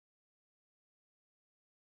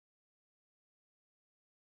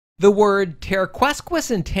The word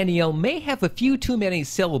terquesquicentennial may have a few too many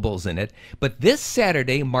syllables in it, but this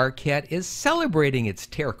Saturday, Marquette is celebrating its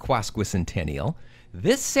terquesquicentennial.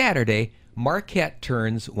 This Saturday, Marquette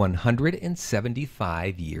turns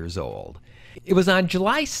 175 years old. It was on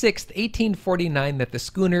July 6, 1849 that the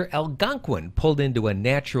schooner Algonquin pulled into a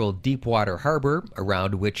natural deep-water harbor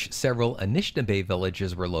around which several Anishinaabe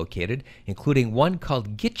villages were located, including one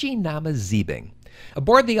called Gitche-Nama-Zebing.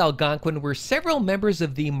 Aboard the Algonquin were several members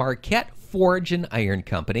of the Marquette Forge and Iron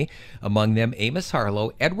Company, among them Amos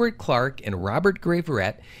Harlow, Edward Clark, and Robert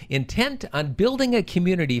Graveret, intent on building a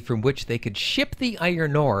community from which they could ship the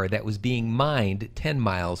iron ore that was being mined 10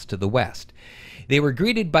 miles to the west. They were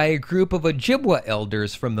greeted by a group of Ojibwa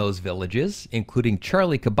elders from those villages, including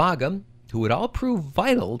Charlie Kabagam, who would all prove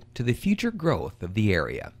vital to the future growth of the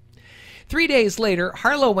area. 3 days later,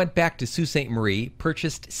 Harlow went back to Sault Ste. Marie,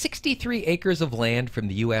 purchased 63 acres of land from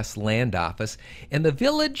the U.S. Land Office, and the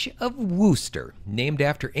village of Wooster, named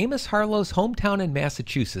after Amos Harlow's hometown in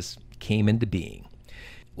Massachusetts, came into being.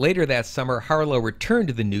 Later that summer, Harlow returned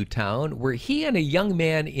to the new town, where he and a young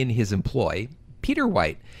man in his employ, Peter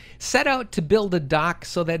White, set out to build a dock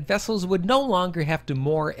so that vessels would no longer have to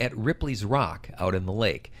moor at Ripley's Rock out in the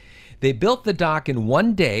lake. They built the dock in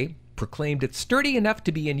one day, proclaimed it sturdy enough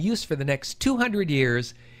to be in use for the next 200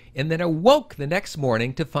 years, and then awoke the next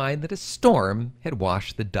morning to find that a storm had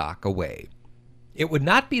washed the dock away. It would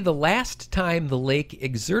not be the last time the lake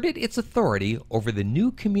exerted its authority over the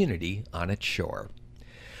new community on its shore.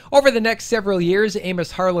 Over the next several years,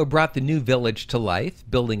 Amos Harlow brought the new village to life,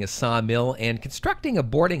 building a sawmill and constructing a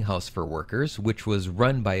boarding house for workers, which was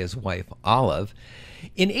run by his wife, Olive.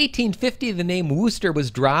 In 1850, the name Wooster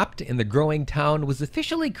was dropped, and the growing town was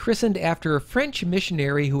officially christened after a French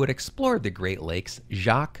missionary who had explored the Great Lakes,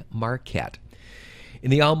 Jacques Marquette. In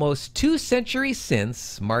the almost 2 centuries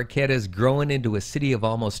since, Marquette has grown into a city of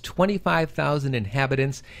almost 25,000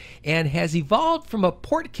 inhabitants and has evolved from a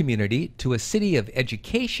port community to a city of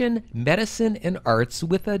education, medicine, and arts,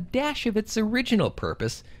 with a dash of its original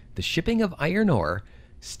purpose, the shipping of iron ore,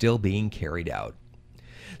 still being carried out.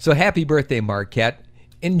 So happy birthday, Marquette.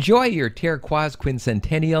 Enjoy your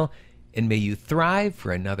terquesquicentennial, and may you thrive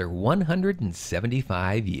for another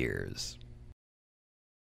 175 years.